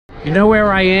You know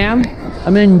where I am?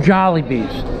 I'm in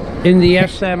Jollibees in the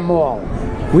SM Mall.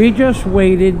 We just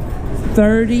waited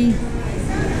 30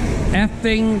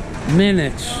 effing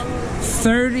minutes.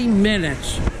 30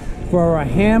 minutes for a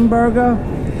hamburger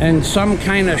and some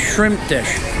kind of shrimp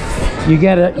dish.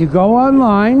 You go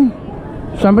online,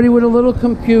 somebody with a little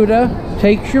computer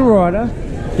takes your order,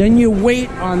 then you wait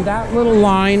on that little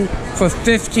line for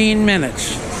 15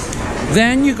 minutes.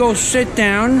 Then you go sit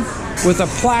down with a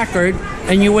placard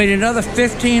and you wait another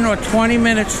 15 or 20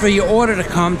 minutes for your order to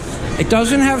come. It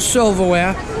doesn't have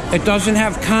silverware. It doesn't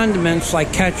have condiments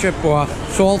like ketchup or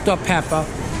salt or pepper.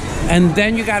 And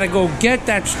then you got to go get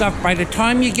that stuff. By the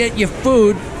time you get your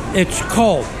food, it's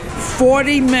cold.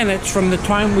 40 minutes from the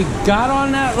time we got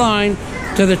on that line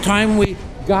to the time we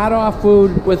got our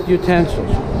food with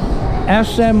utensils.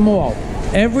 SM Mall.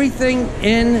 Everything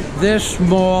in this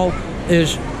mall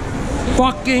is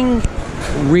fucking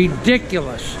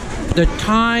ridiculous. The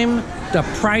time, the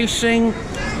pricing,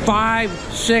 5,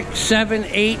 6, 7,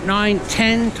 8, 9,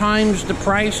 10 times the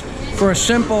price for a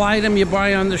simple item you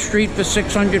buy on the street for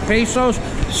 600 pesos.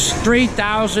 It's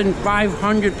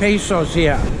 3,500 pesos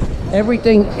here.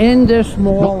 Everything in this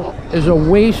mall is a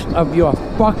waste of your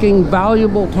fucking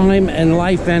valuable time and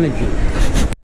life energy.